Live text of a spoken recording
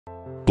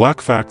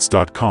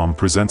Blackfacts.com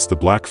presents the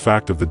Black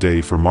Fact of the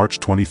Day for March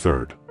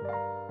 23.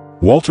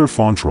 Walter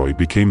Fauntroy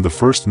became the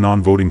first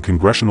non-voting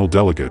congressional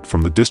delegate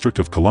from the District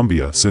of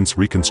Columbia since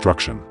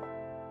Reconstruction.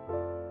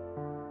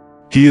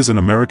 He is an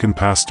American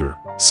pastor,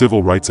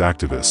 civil rights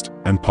activist,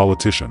 and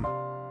politician.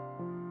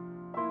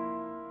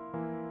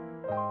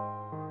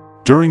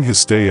 During his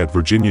stay at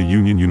Virginia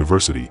Union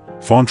University,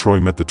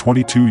 Fauntroy met the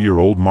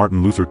 22-year-old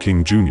Martin Luther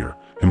King Jr.,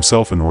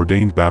 himself an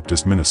ordained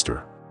Baptist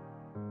minister.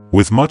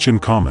 With much in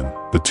common,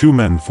 the two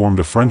men formed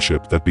a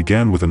friendship that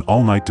began with an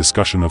all-night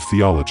discussion of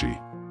theology.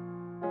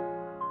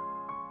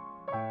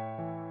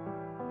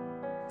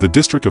 The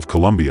District of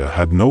Columbia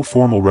had no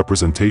formal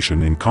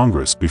representation in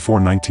Congress before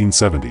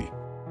 1970.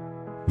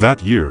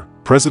 That year,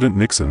 President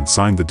Nixon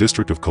signed the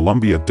District of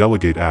Columbia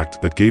Delegate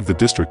Act that gave the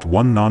district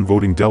one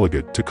non-voting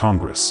delegate to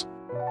Congress.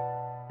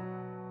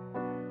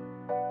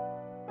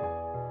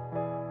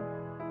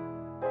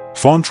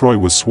 Fauntroy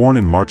was sworn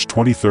in March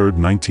 23,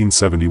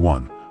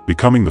 1971,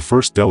 becoming the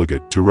first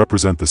delegate to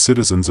represent the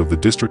citizens of the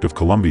District of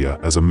Columbia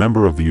as a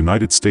member of the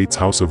United States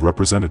House of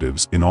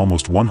Representatives in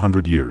almost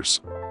 100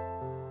 years.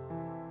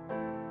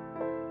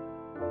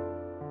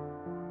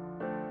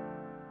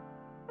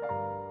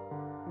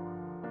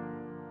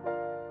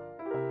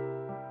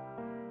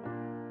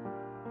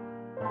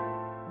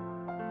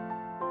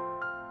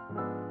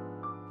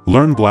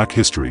 Learn Black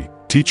history,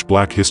 teach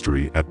Black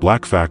history at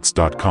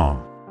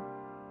blackfacts.com.